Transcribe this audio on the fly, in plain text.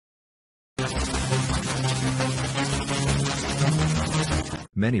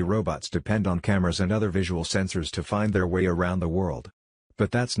Many robots depend on cameras and other visual sensors to find their way around the world. But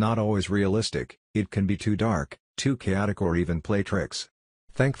that's not always realistic. It can be too dark, too chaotic, or even play tricks.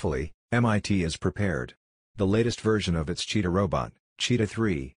 Thankfully, MIT is prepared. The latest version of its Cheetah robot, Cheetah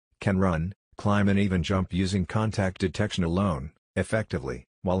 3, can run, climb and even jump using contact detection alone, effectively,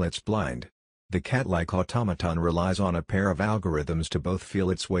 while it's blind. The cat-like automaton relies on a pair of algorithms to both feel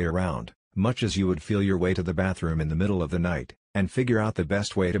its way around, much as you would feel your way to the bathroom in the middle of the night, and figure out the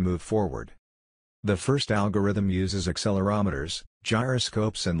best way to move forward. The first algorithm uses accelerometers,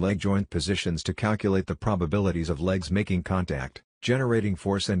 gyroscopes and leg joint positions to calculate the probabilities of legs making contact, generating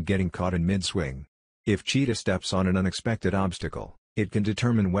force and getting caught in mid-swing. If Cheetah steps on an unexpected obstacle, it can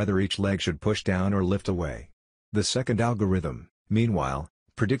determine whether each leg should push down or lift away. The second algorithm, meanwhile,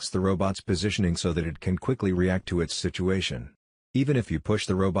 predicts the robot's positioning so that it can quickly react to its situation. Even if you push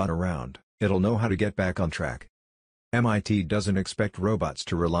the robot around, it'll know how to get back on track. MIT doesn't expect robots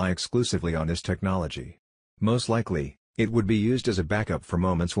to rely exclusively on this technology. Most likely, it would be used as a backup for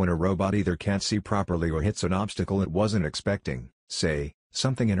moments when a robot either can't see properly or hits an obstacle it wasn't expecting, say,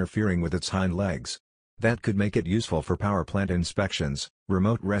 something interfering with its hind legs. That could make it useful for power plant inspections,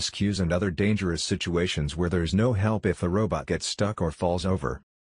 remote rescues and other dangerous situations where there's no help if a robot gets stuck or falls over.